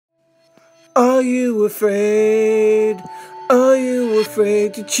Are you afraid? Are you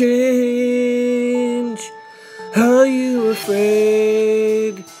afraid to change? Are you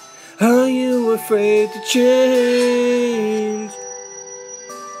afraid? Are you afraid to change?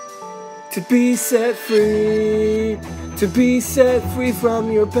 To be set free, to be set free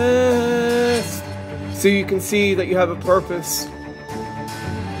from your past, so you can see that you have a purpose.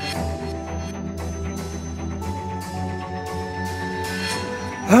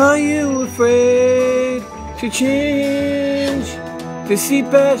 Are you afraid to change? To see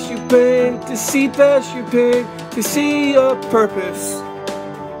past your pain, to see past your pain, to see your purpose.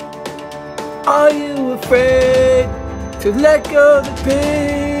 Are you afraid to let go of the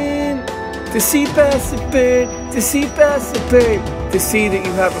pain? To see past the pain, to see past the pain, to see that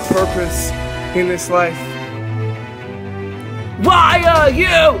you have a purpose in this life. Why are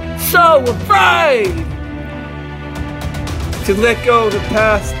you so afraid to let go of the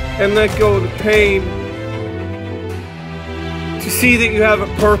past and let go of the pain? To see that you have a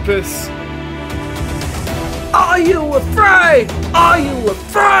purpose. Are you afraid? Are you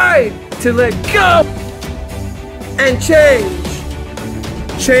afraid to let go and change?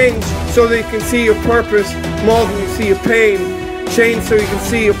 Change so that you can see your purpose more than you see your pain. Change so you can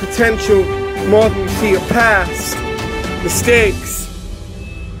see your potential more than you see your past mistakes.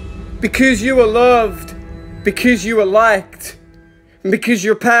 Because you are loved, because you are liked, and because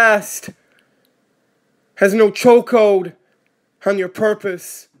your past has no chokehold on your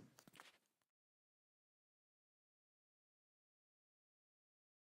purpose.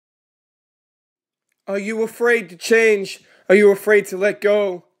 Are you afraid to change? Are you afraid to let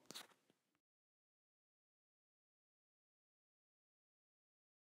go?